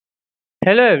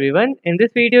Hello everyone, in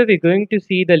this video we're going to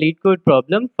see the LeetCode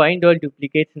problem, find all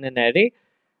duplicates in an array,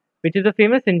 which is a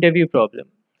famous interview problem.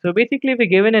 So basically we're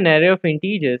given an array of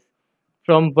integers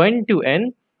from 1 to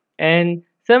n, and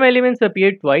some elements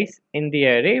appear twice in the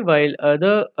array while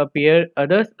others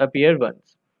appear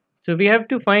once. So we have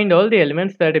to find all the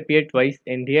elements that appear twice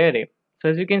in the array. So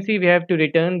as you can see, we have to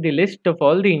return the list of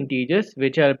all the integers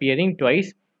which are appearing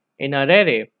twice in our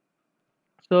array.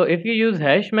 So if you use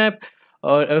hash map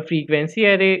or a frequency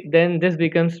array, then this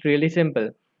becomes really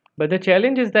simple. But the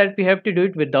challenge is that we have to do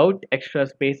it without extra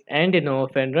space and in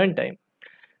OFN runtime.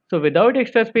 So without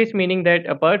extra space meaning that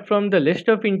apart from the list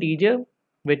of integer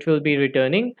which will be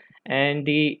returning and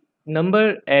the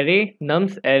number array,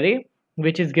 nums array,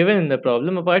 which is given in the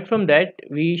problem, apart from that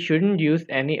we shouldn't use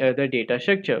any other data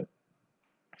structure.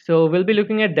 So we'll be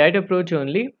looking at that approach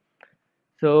only.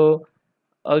 So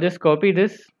I'll just copy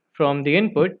this from the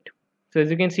input. So as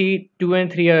you can see, 2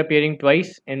 and 3 are appearing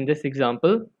twice in this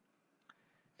example.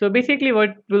 So basically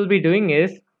what we'll be doing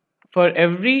is, for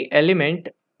every element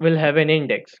we'll have an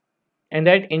index, and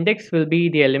that index will be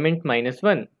the element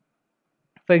 -1.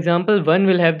 For example, 1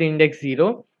 will have the index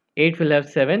 0, 8 will have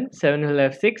 7, 7 will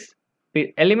have 6.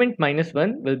 The element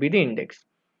 -1 will be the index.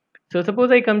 So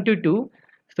suppose I come to 2,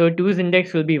 so 2's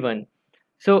index will be 1.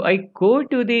 So I go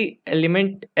to the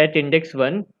element at index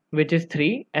 1, which is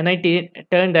 3, and I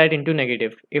turn that into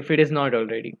negative if it is not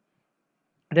already.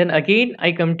 Then again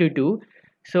I come to 2.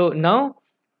 So now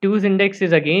 2's index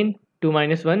is again 2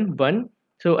 minus 1, 1.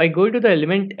 So I go to the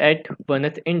element at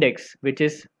 1th index, which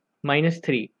is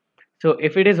 -3. So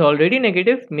if it is already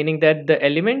negative, meaning that the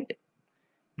element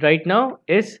right now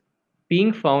is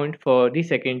being found for the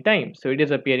second time. So it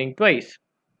is appearing twice.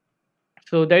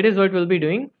 So that is what we'll be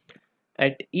doing.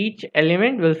 At each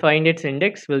element we'll find its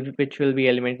index, which will be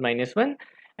element -1,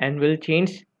 and we'll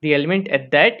change the element at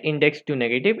that index to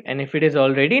negative, and if it is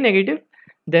already negative,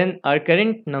 then our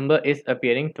current number is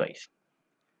appearing twice.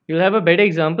 You'll have a better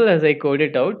example as I code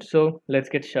it out, so let's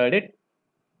get started.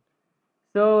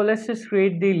 So let's just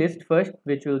create the list first,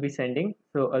 which we'll be sending.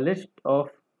 So a list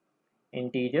of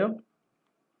integer,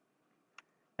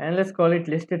 and let's call it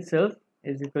list itself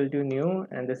is equal to new,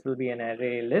 and this will be an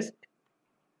array list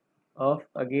of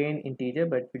again integer,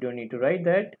 but we don't need to write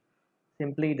that,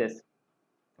 simply this.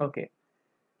 Okay,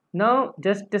 now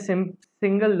just a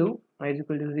single loop, I is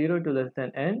equal to 0 to less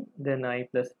than n, then I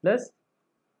plus plus.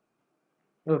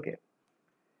 Okay,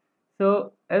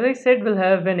 so as I said, we'll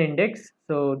have an index,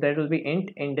 so that will be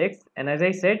int index, and as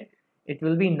I said, it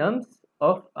will be nums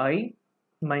of I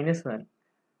 -1.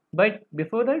 But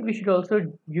before that we should also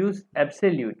use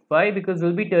absolute. Why? Because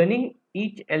we'll be turning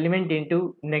each element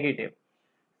into negative.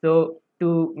 So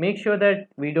to make sure that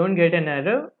we don't get an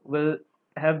error, we'll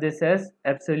have this as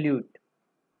absolute.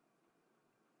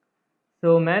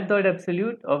 So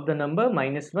math.absolute of the number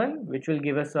 -1, which will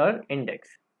give us our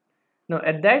index. Now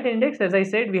at that index, as I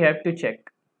said, we have to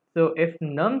check. So if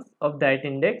nums of that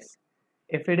index,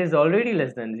 if it is already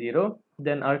less than 0,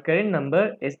 then our current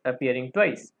number is appearing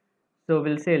twice. So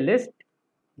we'll say list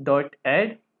dot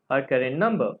add our current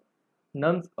number,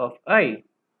 nums of I.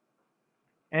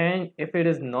 And if it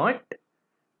is not,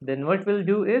 then what we'll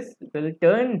do is we'll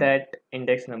turn that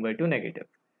index number to negative.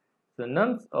 So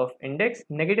nums of index,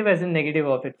 negative as in negative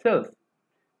of itself,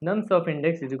 nums of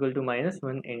index is equal to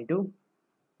 -1 into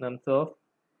nums of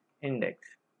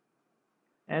index.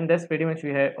 And that's pretty much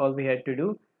all we had to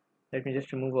do. Let me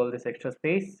just remove all this extra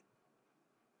space.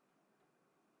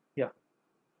 Yeah,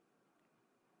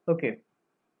 okay.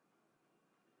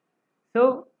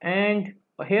 So, and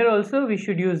here also we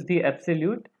should use the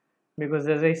absolute, because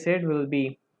as I said, we'll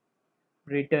be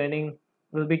turning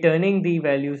the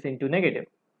values into negative,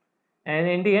 and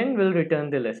in the end we'll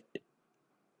return the list.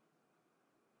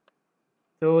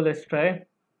 So let's try.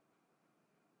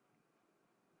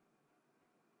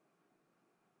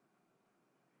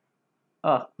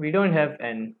 We don't have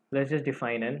n. Let's just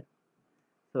define n.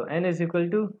 So n is equal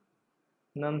to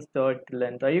nums dot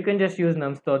length, or you can just use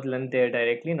nums dot length there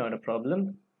directly, not a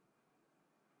problem.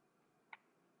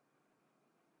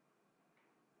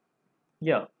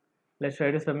 Yeah, let's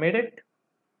try to submit it.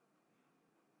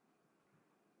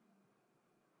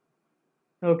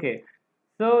 Okay,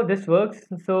 so this works.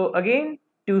 So again,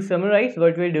 to summarize,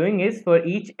 what we're doing is for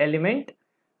each element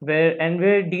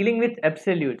we're dealing with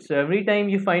absolute. So every time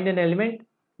you find an element,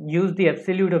 use the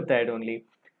absolute of that only.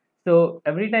 So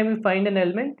every time we find an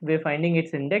element, we're finding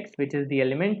its index, which is the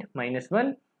element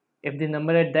 -1. If the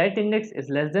number at that index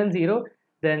is less than 0,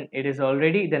 then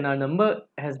our number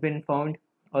has been found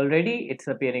already, it's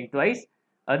appearing twice.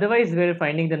 Otherwise, we're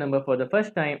finding the number for the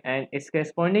first time and its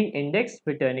corresponding index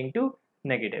returning to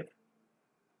negative.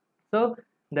 So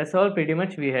that's all pretty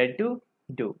much we had to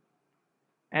do,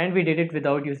 and we did it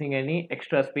without using any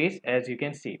extra space, as you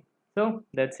can see. So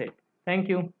that's it. Thank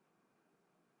you.